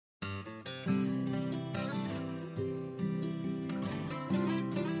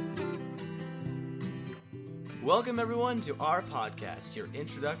Welcome everyone to our podcast, your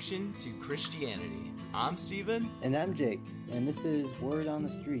introduction to Christianity. I'm Steven. And I'm Jake, and this is Word on the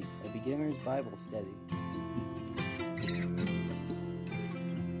Street, a beginner's Bible study.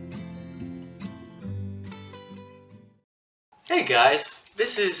 Hey guys,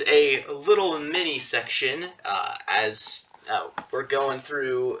 this is a little mini section as we're going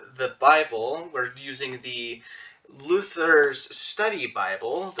through the Bible. We're using the Luther's Study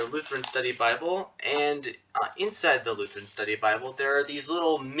Bible, the Lutheran Study Bible, and inside the Lutheran Study Bible there are these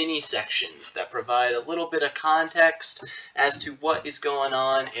little mini sections that provide a little bit of context as to what is going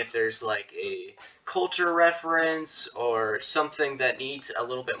on, if there's like a culture reference or something that needs a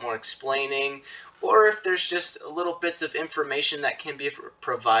little bit more explaining, or if there's just little bits of information that can be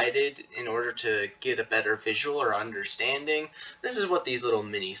provided in order to get a better visual or understanding. This is what these little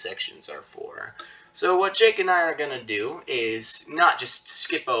mini sections are for. So what Jake and I are going to do is not just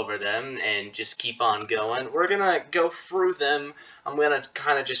skip over them and just keep on going. We're going to go through them. I'm going to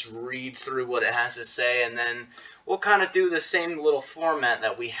kind of just read through what it has to say, and then we'll kind of do the same little format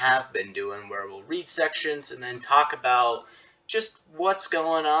that we have been doing, where we'll read sections and then talk about just what's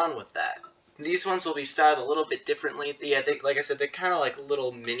going on with that. These ones will be styled a little bit differently. Yeah, like I said, they're kind of like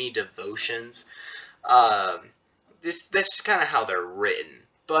little mini devotions. That's just kind of how they're written.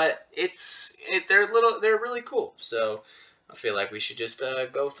 But they're really cool. So I feel like we should just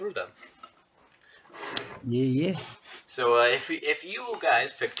go through them. Yeah. So if you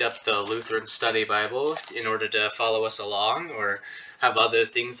guys picked up the Lutheran Study Bible in order to follow us along, or have other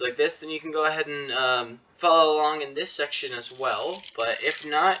things like this, then you can go ahead and follow along in this section as well. But if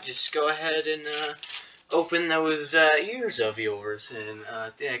not, just go ahead and open those ears of yours and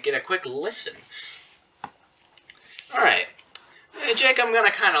get a quick listen. All right. Hey, Jake, I'm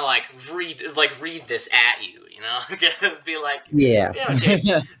gonna kind of read this at you, you know? I'm gonna be like, Yeah. Jake,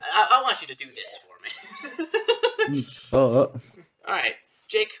 I want you to do this for me. Oh. All right,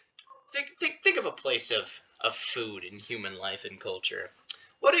 Jake, think of a place of food in human life and culture.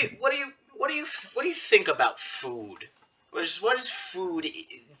 What do you think about food? What does food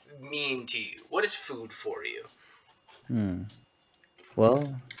mean to you? What is food for you?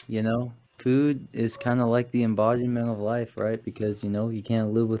 Well, food is kind of like the embodiment of life, right? Because, you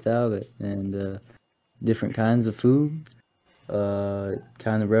can't live without it. And different kinds of food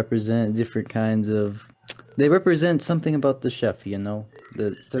kind of represent different kinds of... They represent something about the chef,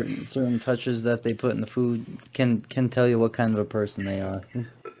 The certain touches that they put in the food can tell you what kind of a person they are.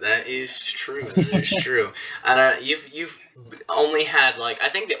 That is true. That is true. And you've only had, I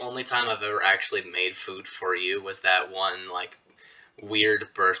think the only time I've ever actually made food for you was that one, weird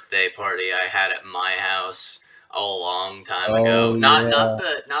birthday party I had at my house a long time ago. Not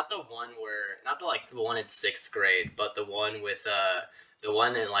the one in 6th grade, but the one with the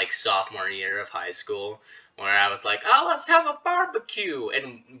one in sophomore year of high school, where I was like, oh, let's have a barbecue,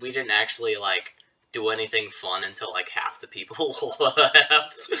 and we didn't actually do anything fun until half the people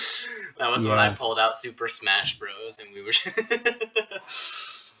left. That was when I pulled out Super Smash Bros. And we were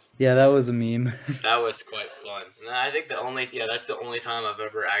Yeah, that was a meme. That was quite fun. And I think that's the only time I've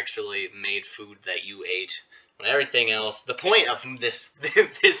ever actually made food that you ate. And everything else, the point of this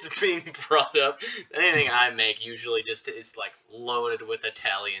being brought up, anything I make usually just is loaded with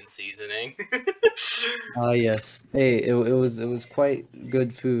Italian seasoning. Yes. Hey, it was quite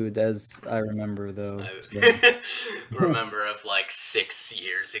good food, as I remember, though. Remember of 6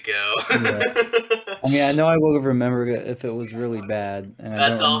 years ago. Yeah. I mean, I know I would have remembered it if it was really bad. And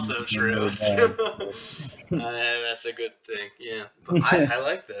that's also true. That's a good thing, yeah. But I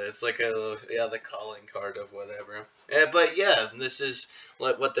like that. It's the calling card of whatever. But yeah, this is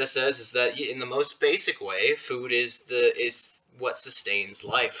what this says is that in the most basic way, food is what sustains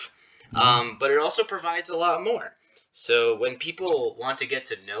life. But it also provides a lot more. So when people want to get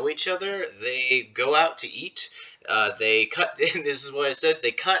to know each other, they go out to eat. They cut. This is what it says.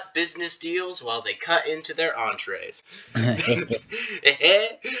 They cut business deals while they cut into their entrees.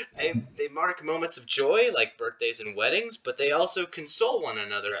 They mark moments of joy like birthdays and weddings, but they also console one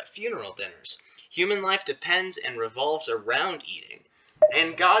another at funeral dinners. Human life depends and revolves around eating.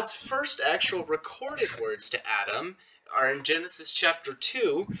 And God's first actual recorded words to Adam are in Genesis chapter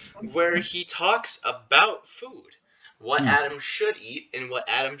 2, where he talks about food. What Adam should eat and what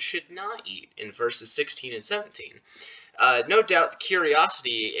Adam should not eat in verses 16 and 17. No doubt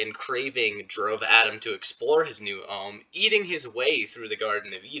curiosity and craving drove Adam to explore his new home, eating his way through the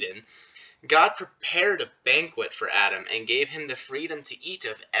Garden of Eden. God prepared a banquet for Adam and gave him the freedom to eat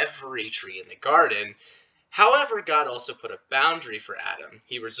of every tree in the garden. However, God also put a boundary for Adam.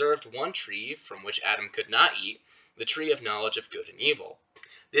 He reserved one tree from which Adam could not eat, the tree of knowledge of good and evil.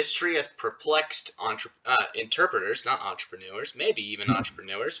 This tree has perplexed interpreters, not entrepreneurs, maybe even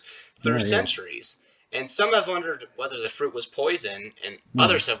entrepreneurs, through Yeah, yeah. centuries. And some have wondered whether the fruit was poison, and Hmm.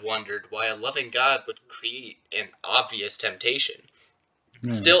 others have wondered why a loving God would create an obvious temptation.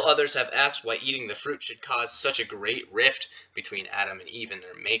 Yeah. Still others have asked why eating the fruit should cause such a great rift between Adam and Eve and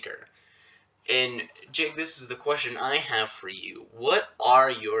their maker. And Jake, this is the question I have for you. What are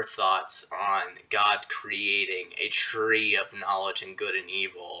your thoughts on God creating a tree of knowledge and good and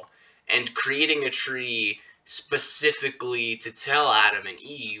evil, and creating a tree specifically to tell Adam and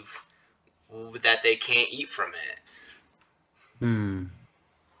Eve that they can't eat from Hmm.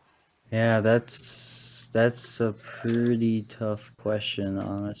 Yeah, that's a pretty tough question,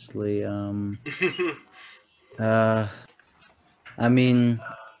 honestly. it? Uh, I mean,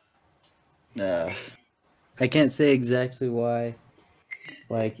 uh, I can't say exactly why,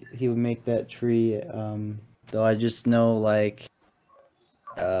 like, he would make that tree. Though I just know, like,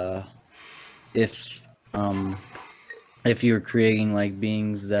 uh, if um, if you're creating like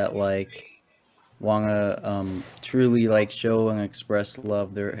beings that like wanna truly like show and express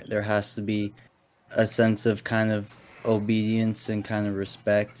love, there has to be a sense of kind of obedience and kind of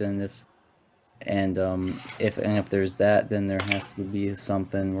respect, and if there's that, then there has to be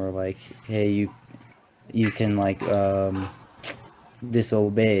something where like, hey, you can like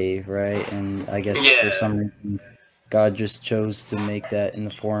disobey, right? And I guess for Yeah. some reason God just chose to make that in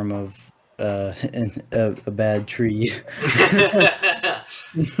the form of a bad tree.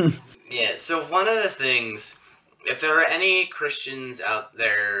 Yeah, so one of the things, if there are any Christians out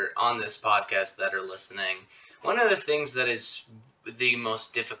there on this podcast that are listening, one of the things that is the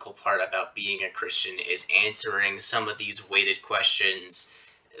most difficult part about being a Christian is answering some of these weighted questions,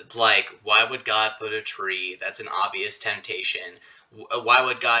 like, why would God put a tree? That's an obvious temptation. Why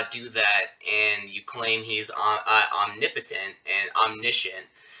would God do that? And you claim he's omnipotent and omniscient.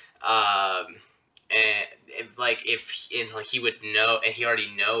 Um, and like he would know, and he already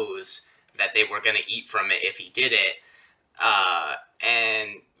knows that they were going to eat from it if he did it.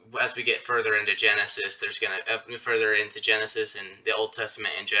 And as we get further into Genesis, and the Old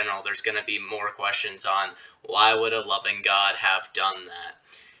Testament in general, there's going to be more questions on why would a loving God have done that.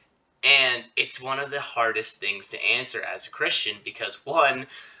 And it's one of the hardest things to answer as a Christian because, one,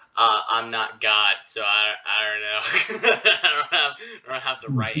 I'm not God, so I don't know. I don't have the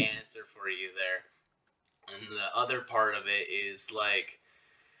right answer for you there. And the other part of it is like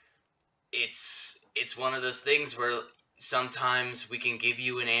it's one of those things where sometimes we can give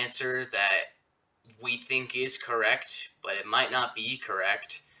you an answer that we think is correct, but it might not be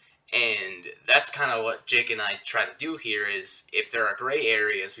correct. And that's kind of what Jake and I try to do here is if there are gray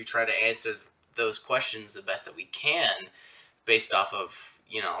areas, we try to answer those questions the best that we can based off of,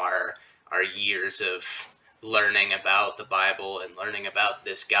 our years of learning about the Bible and learning about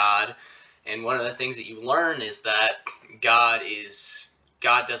this God. And one of the things that you learn is that God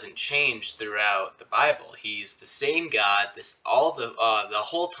doesn't change throughout the Bible. He's the same God the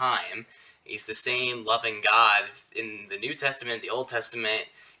whole time. He's the same loving God in the New Testament, the Old Testament.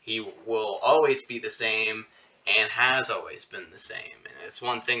 He will always be the same and has always been the same. And it's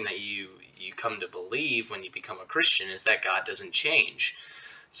one thing that you come to believe when you become a Christian is that God doesn't change.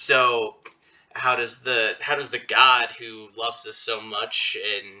 So how does the God who loves us so much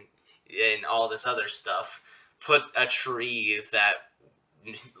and all this other stuff put a tree that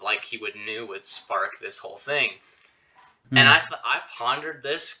like he would spark this whole thing? And Hmm. I pondered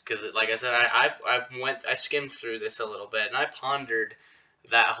this because, like I said, I skimmed through this a little bit, and I pondered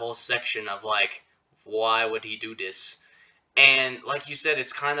that whole section of like, why would he do this? And like you said,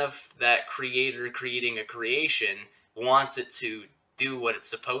 it's kind of that creator creating a creation wants it to do what it's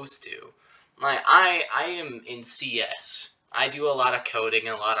supposed to. Like I am in CS. I do a lot of coding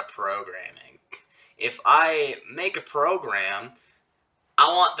and a lot of programming. If I make a program, I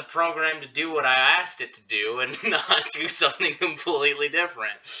want the program to do what I asked it to do and not do something completely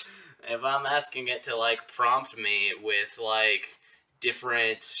different. If I'm asking it to like prompt me with like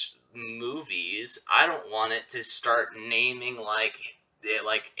different movies, I don't want it to start naming like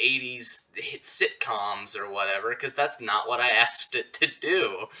 80s hit sitcoms or whatever because that's not what I asked it to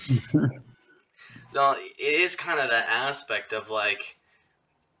do. So it is kind of that aspect of like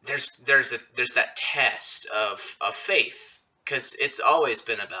there's that test of faith because it's always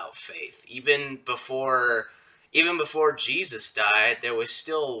been about faith. Even before Jesus died, there was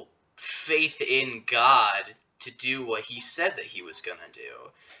still faith in God to do what he said that he was going to do.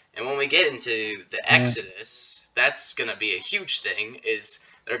 And when we get into the Yeah. Exodus, that's going to be a huge thing is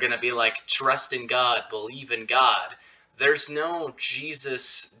they're going to be like trust in God, believe in God. There's no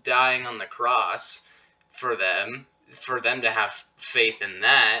Jesus dying on the cross for them. for them to have faith in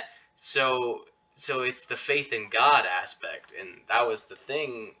that. So it's the faith in God aspect, and that was the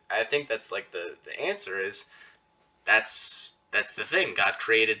thing. I think that's like the answer is that's the thing. God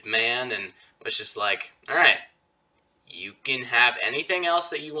created man and was just like, all right, you can have anything else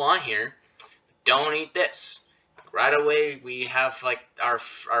that you want here. Don't eat this. Right away, we have like our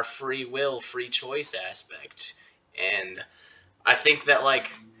free will, free choice aspect, and I think that like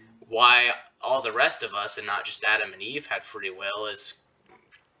why all the rest of us and not just Adam and Eve had free will is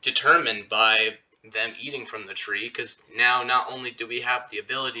determined by them eating from the tree, because now not only do we have the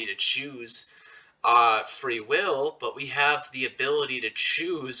ability to choose free will, but we have the ability to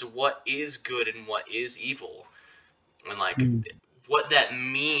choose what is good and what is evil. And like Mm. what that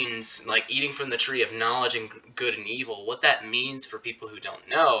means, like eating from the tree of knowledge and good and evil, what that means for people who don't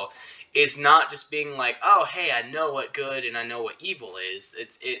know is not just being like, oh, hey, I know what good and I know what evil is.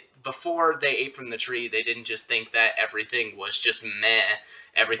 It before they ate from the tree, they didn't just think that everything was just meh,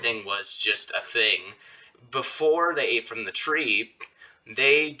 everything was just a thing. Before they ate from the tree,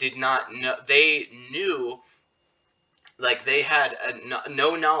 they did not know, they knew, like they had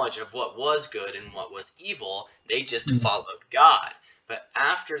no knowledge of what was good and what was evil. They just Mm. followed God. But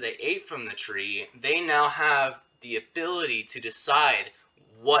after they ate from the tree, they now have the ability to decide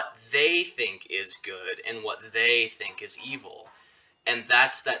what they think is good and what they think is evil. And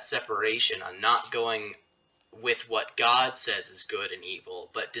that's that separation on not going with what God says is good and evil,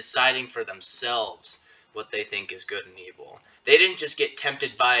 but deciding for themselves what they think is good and evil. They didn't just get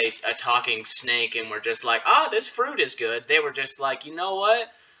tempted by a talking snake and were just like, "Ah, this fruit is good." They were just like, "You know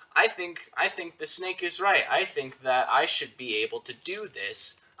what? I think the snake is right. I think that I should be able to do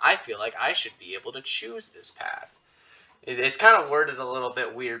this. I feel like I should be able to choose this path." It's kind of worded a little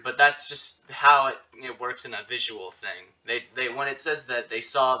bit weird, but that's just how it works in a visual thing. They when it says that they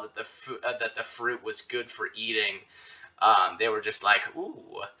saw that the fruit was good for eating, they were just like,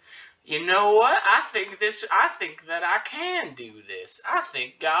 "Ooh, you know what? I think this. I think that I can do this. I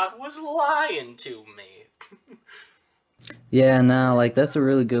think God was lying to me." Yeah, no, like that's a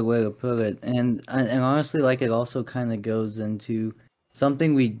really good way to put it. And honestly, like it also kind of goes into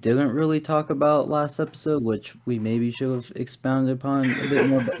something we didn't really talk about last episode, which we maybe should have expounded upon a bit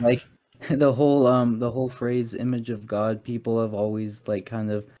more, but like the whole phrase image of God, people have always like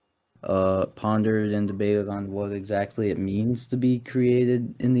kind of pondered and debated on what exactly it means to be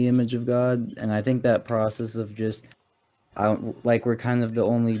created in the image of God. And I think that process of just I don't like we're kind of the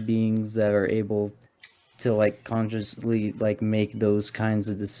only beings that are able to like consciously like make those kinds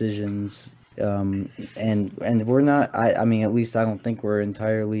of decisions, and we're not, I mean, at least I don't think we're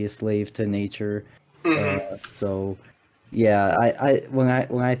entirely a slave to nature. uh Hmm. so yeah, when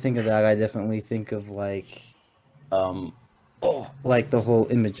I think of that, I definitely think of like um like the whole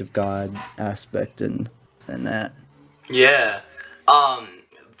image of God aspect and that. Yeah. Um,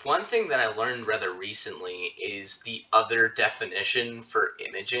 One thing that I learned rather recently is the other definition for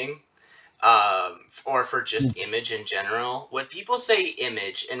imaging, or for just image in general. When people say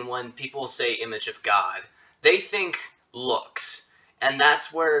image and when people say image of God, they think looks. And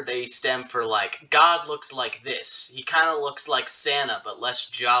that's where they stem for like, God looks like this. He kind of looks like Santa, but less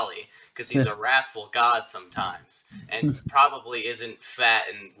jolly, because he's a wrathful God sometimes. And probably isn't fat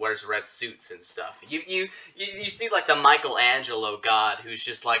and wears red suits and stuff. You see like the Michelangelo God, who's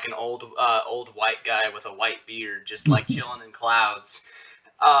just like an old white guy with a white beard, just like chilling in clouds.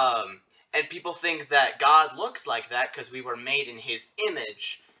 Um, and people think that God looks like that because we were made in his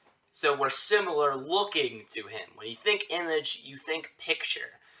image. So we're similar looking to him. When you think image, you think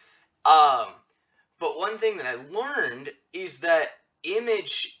picture. Um, but one thing that I learned is that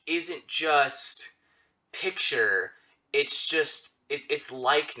image isn't just picture, it's just it's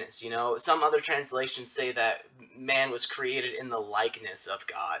likeness. Some other translations say that man was created in the likeness of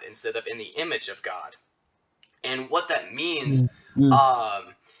God instead of in the image of God. And what that means, Mm, mm,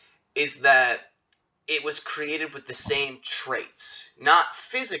 um, is that it was created with the same traits, not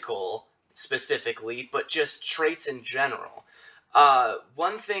physical specifically, but just traits in general.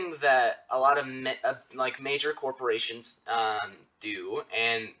 One thing that a lot of like major corporations do,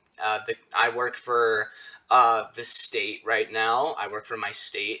 and I work for the state right now. I work for my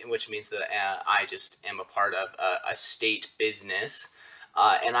state, which means that I just am a part of a state business,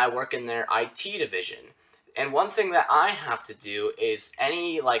 and I work in their IT division. And one thing that I have to do is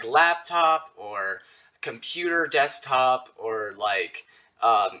any like laptop or computer desktop or like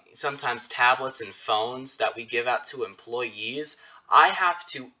sometimes tablets and phones that we give out to employees, I have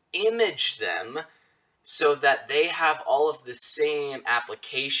to image them so that they have all of the same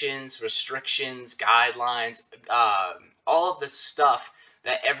applications, restrictions, guidelines, all of the stuff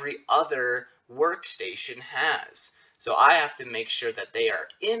that every other workstation has. So I have to make sure that they are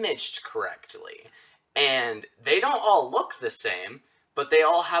imaged correctly. And they don't all look the same, but they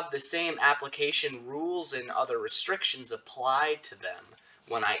all have the same application rules and other restrictions applied to them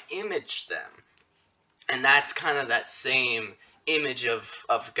when I image them. And that's kind of that same image of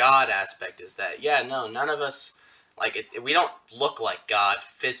God aspect, is that, yeah, no, none of us, like, we don't look like God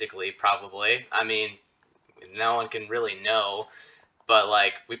physically, probably. I mean, no one can really know, but,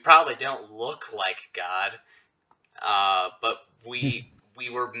 like, we probably don't look like God, but we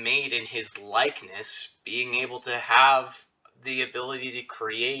were made in his likeness, being able to have the ability to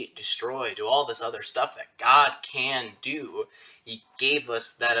create, destroy, do all this other stuff that God can do. He gave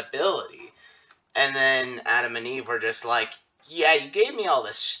us that ability. And then Adam and Eve were just like, yeah, you gave me all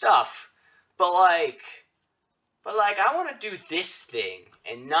this stuff, but I want to do this thing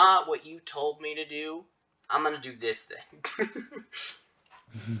and not what you told me to do. I'm going to do this thing.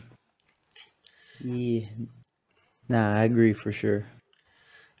 Yeah. Nah, I agree for sure.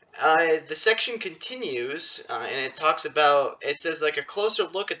 The section continues, and it says, like, a closer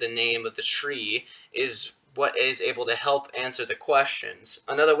look at the name of the tree is what is able to help answer the questions.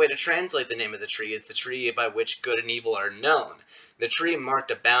 Another way to translate the name of the tree is the tree by which good and evil are known. The tree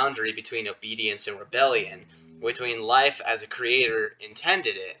marked a boundary between obedience and rebellion, between life as a creator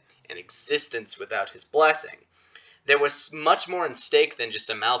intended it, and existence without his blessing. There was much more at stake than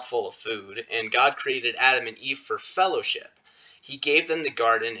just a mouthful of food, and God created Adam and Eve for fellowship. He gave them the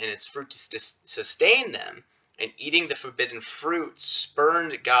garden and its fruit to sustain them, and eating the forbidden fruit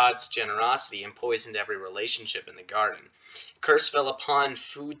spurned God's generosity and poisoned every relationship in the garden. Curse fell upon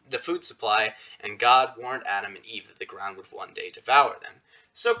the food supply, and God warned Adam and Eve that the ground would one day devour them.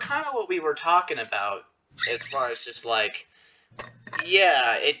 So kind of what we were talking about, as far as just like,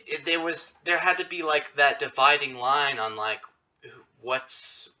 yeah, there had to be like that dividing line on like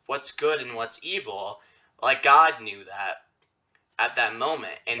what's good and what's evil. Like God knew that at that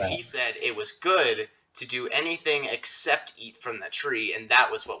moment, and Right. he said it was good to do anything except eat from the tree, and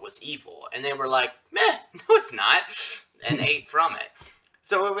that was what was evil. And they were like, meh, no it's not, and ate from it.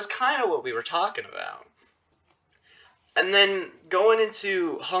 So it was kind of what we were talking about. And then going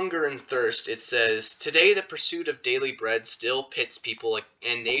into hunger and thirst, it says, today the pursuit of daily bread still pits people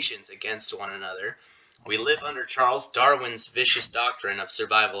and nations against one another. We live under Charles Darwin's vicious doctrine of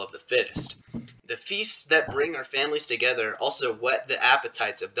survival of the fittest. The feasts that bring our families together also whet the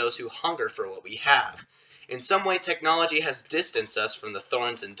appetites of those who hunger for what we have. In some way, technology has distanced us from the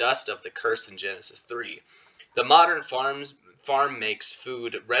thorns and dust of the curse in Genesis 3. The modern farm makes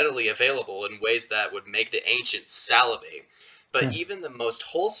food readily available in ways that would make the ancients salivate. But even the most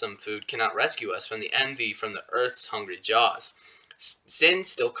wholesome food cannot rescue us from the envy from the earth's hungry jaws. Sin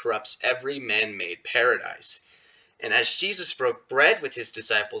still corrupts every man-made paradise. And as Jesus broke bread with his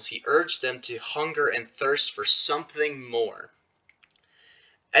disciples, he urged them to hunger and thirst for something more.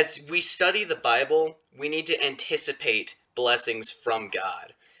 As we study the Bible, we need to anticipate blessings from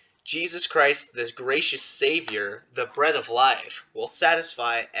God. Jesus Christ, the gracious Savior, the bread of life, will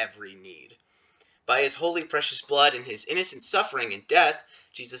satisfy every need. By his holy precious blood and his innocent suffering and death,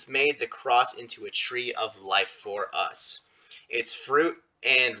 Jesus made the cross into a tree of life for us. Its fruit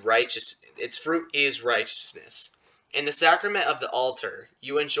is righteousness. In the sacrament of the altar,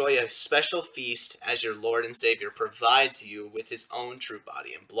 you enjoy a special feast as your Lord and Savior provides you with his own true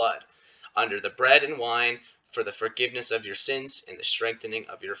body and blood, under the bread and wine, for the forgiveness of your sins and the strengthening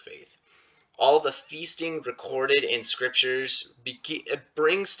of your faith. All the feasting recorded in scriptures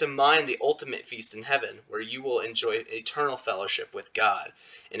brings to mind the ultimate feast in heaven, where you will enjoy eternal fellowship with God,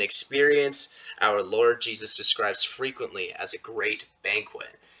 an experience our Lord Jesus describes frequently as a great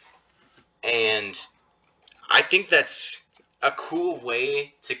banquet. And I think that's a cool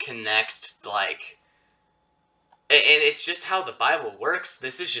way to connect, like, and it's just how the Bible works.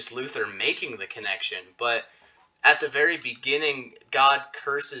 This is just Luther making the connection, but at the very beginning, God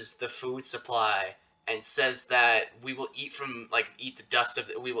curses the food supply and says that we will eat the dust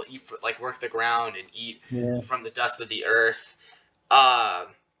of we will eat, work the ground and eat from the dust of the earth. And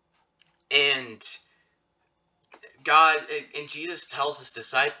Jesus tells his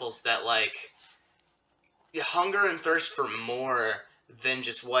disciples that, like, the hunger and thirst for more than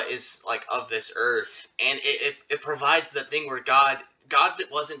just what is, like, of this earth. And it provides that thing where God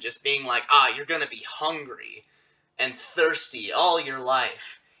wasn't just being like, you're going to be hungry and thirsty all your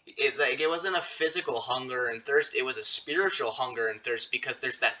life. It wasn't a physical hunger and thirst. It was a spiritual hunger and thirst, because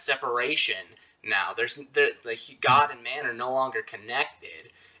there's that separation now. God and man are no longer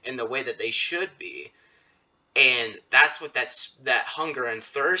connected in the way that they should be. And that's what that hunger and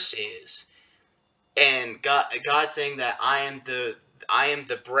thirst is. And God saying that I am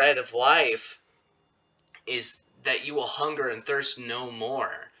the bread of life is that you will hunger and thirst no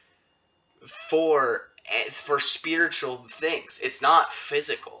more for spiritual things. It's not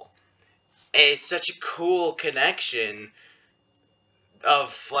physical. And it's such a cool connection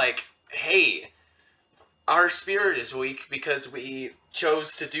of like, hey, our spirit is weak because we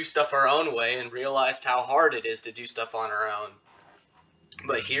chose to do stuff our own way and realized how hard it is to do stuff on our own.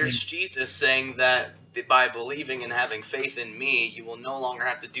 But here's Jesus saying that by believing and having faith in me, you will no longer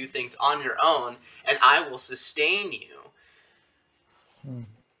have to do things on your own, and I will sustain you.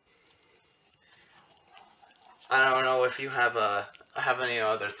 I don't know if you have any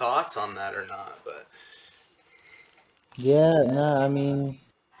other thoughts on that or not, but Yeah, no, I mean,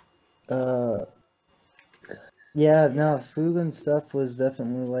 yeah, no, food and stuff was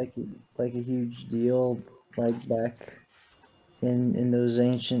definitely like a huge deal, like back in those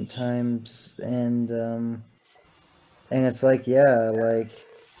ancient times, and it's like, yeah, like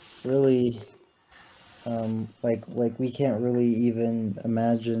really, like we can't really even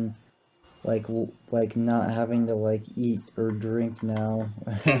imagine like not having to like eat or drink now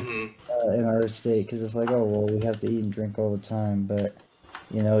in our state, because it's like, oh well, we have to eat and drink all the time, but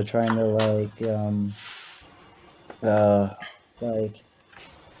trying to like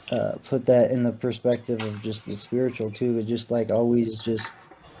put that in the perspective of just the spiritual too, to just like always just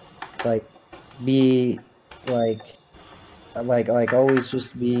like be like always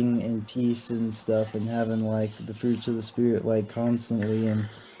just being in peace and stuff, and having like the fruits of the spirit like constantly, and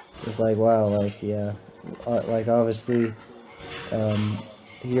it's like, wow, like, yeah, like obviously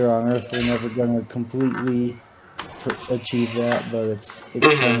here on earth we're never gonna completely achieve that, but it's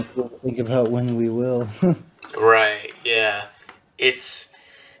kind of cool to think about when we will. right, yeah, it's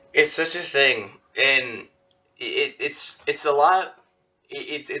such a thing, and it's a lot.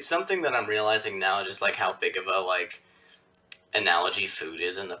 It's something that I'm realizing now, just like how big of a like analogy food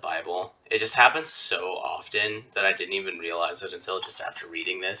is in the Bible. It just happens so often that I didn't even realize it until just after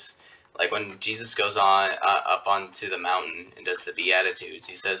reading this. Like when Jesus goes on up onto the mountain and does the Beatitudes,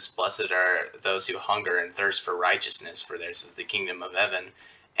 he says, "Blessed are those who hunger and thirst for righteousness, for theirs is the kingdom of heaven."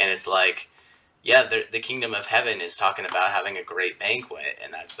 And it's like, yeah, the kingdom of heaven is talking about having a great banquet,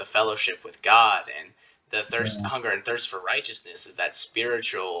 and that's the fellowship with God. And the hunger and thirst for righteousness is that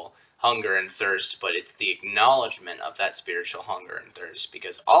spiritual hunger and thirst, but it's the acknowledgement of that spiritual hunger and thirst,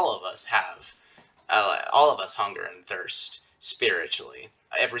 because all of us hunger and thirst spiritually,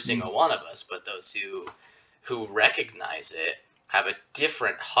 every single one of us. But those who recognize it have a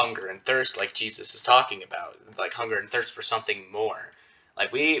different hunger and thirst, like Jesus is talking about, like hunger and thirst for something more.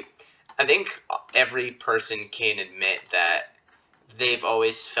 Like I think every person can admit that they've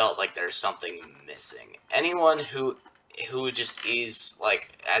always felt like there's something missing. Anyone who just is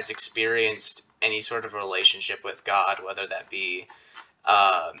like has experienced any sort of relationship with God, whether that be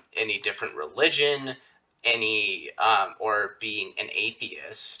any different religion, any or being an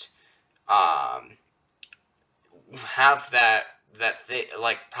atheist, have that they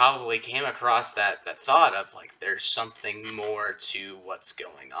like probably came across that thought of like there's something more to what's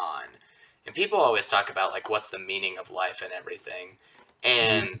going on. And people always talk about like what's the meaning of life and everything,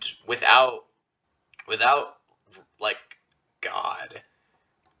 and without like God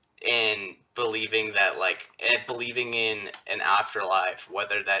and believing that believing in an afterlife,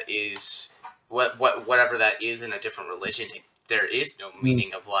 whether that is whatever that is in a different religion, there is no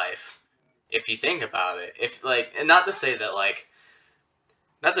meaning of life. If you think about it, if like, and not to say that like,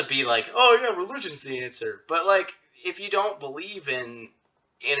 not to be like, oh yeah, religion's the answer, but like, if you don't believe in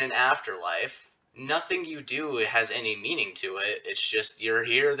an afterlife, nothing you do has any meaning to it. It's just you're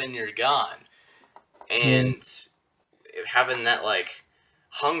here, then you're gone. And having that like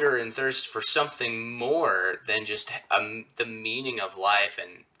hunger and thirst for something more than just the meaning of life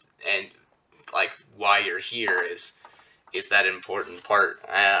and like why you're here is that important part.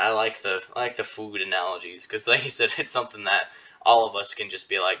 I like the food analogies, because like you said, it's something that all of us can just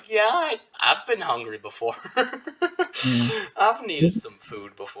be like, yeah, I've been hungry before. I've needed some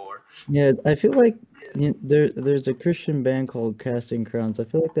food before. Yeah, I feel like there's a Christian band called Casting Crowns. I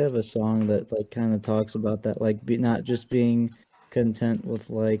feel like they have a song that like kind of talks about that, like not just being content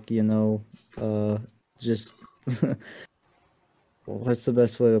with like, just what's the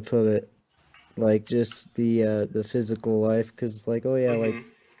best way to put it? Like just the physical life, because it's like, oh yeah, like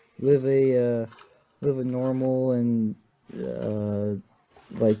live a normal and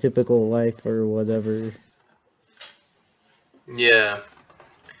like typical life or whatever. Yeah,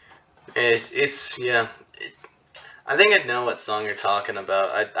 it's yeah. I think I know what song you're talking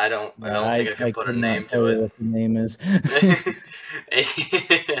about. I don't think I can put a name to it. What the name is.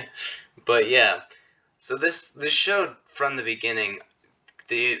 But yeah, so this showed from the beginning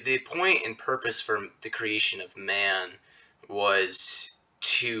the point and purpose for the creation of man was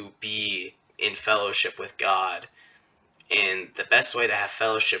to be in fellowship with God. And the best way to have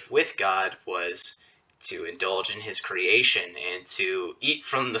fellowship with God was to indulge in his creation and to eat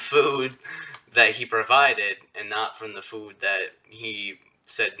from the food that he provided and not from the food that he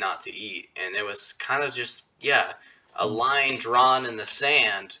said not to eat. And it was kind of just, yeah, a line drawn in the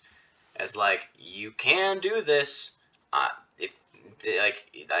sand as like, you can do this. If like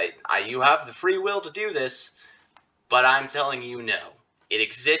you have the free will to do this, but I'm telling you no. It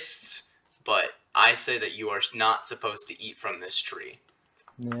exists, but I say that you are not supposed to eat from this tree.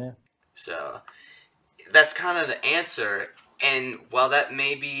 Yeah. So that's kind of the answer. And while that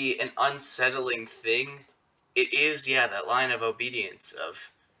may be an unsettling thing, it is, yeah, that line of obedience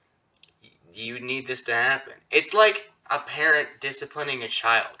of, you need this to happen. It's like a parent disciplining a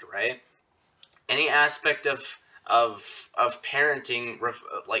child, right? Any aspect of parenting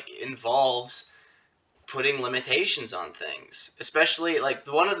like involves putting limitations on things. Especially like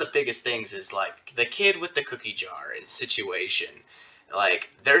one of the biggest things is like the kid with the cookie jar situation. Like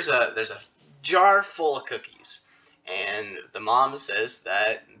there's a jar full of cookies, and the mom says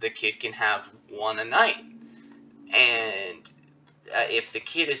that the kid can have one a night, and if the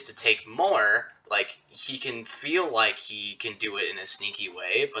kid is to take more, like he can feel like he can do it in a sneaky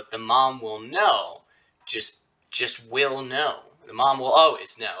way, but the mom will know, just will know. The mom will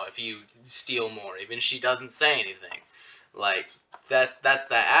always know if you steal more, even if she doesn't say anything. Like that's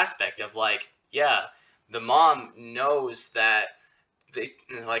that aspect of like, yeah, the mom knows that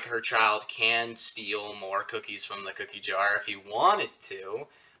like her child can steal more cookies from the cookie jar if he wanted to,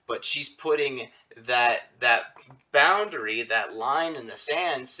 but she's putting that boundary, that line in the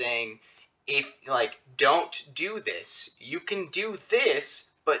sand, saying, if like, don't do this. You can do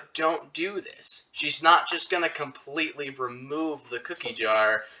this, but don't do this. She's not just gonna completely remove the cookie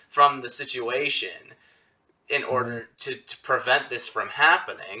jar from the situation in order to prevent this from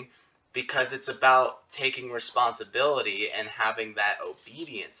happening, because it's about taking responsibility and having that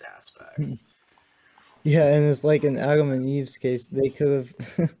obedience aspect. Yeah, and it's like in Adam and Eve's case, they could have.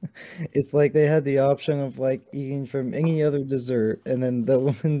 It's like they had the option of like eating from any other dessert, and then the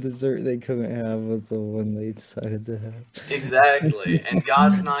one dessert they couldn't have was the one they decided to have. Exactly. And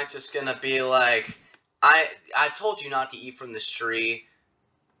God's not just gonna be like, I told you not to eat from this tree,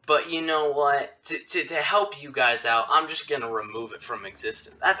 but you know what? To help you guys out, I'm just gonna remove it from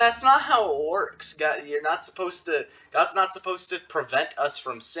existence. That's not how it works. God's not supposed to prevent us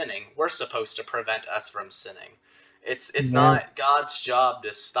from sinning. We're supposed to prevent us from sinning. It's Yeah. not God's job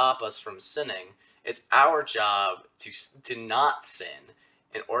to stop us from sinning. It's our job to not sin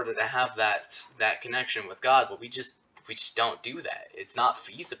in order to have that connection with God. But we just don't do that. It's not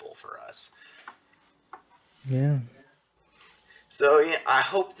feasible for us. Yeah. So yeah, I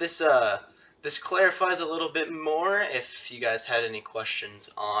hope this clarifies a little bit more. If you guys had any questions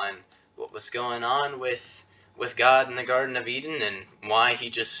on what was going on with God in the Garden of Eden and why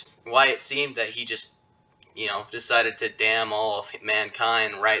it seemed that he just decided to damn all of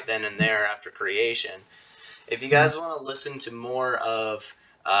mankind right then and there after creation. If you guys want to listen to more of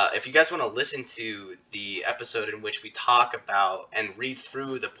if you guys want to listen to the episode in which we talk about and read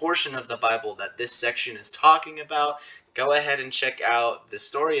through the portion of the Bible that this section is talking about, go ahead and check out the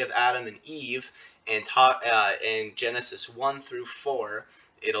story of Adam and Eve and talk in Genesis 1 through 4.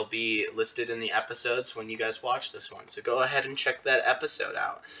 It'll be listed in the episodes when you guys watch this one. So go ahead and check that episode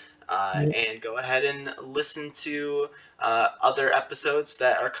out. And go ahead and listen to other episodes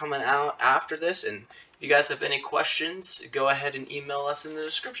that are coming out after this. And if you guys have any questions, go ahead and email us in the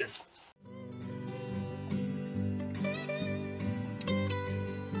description.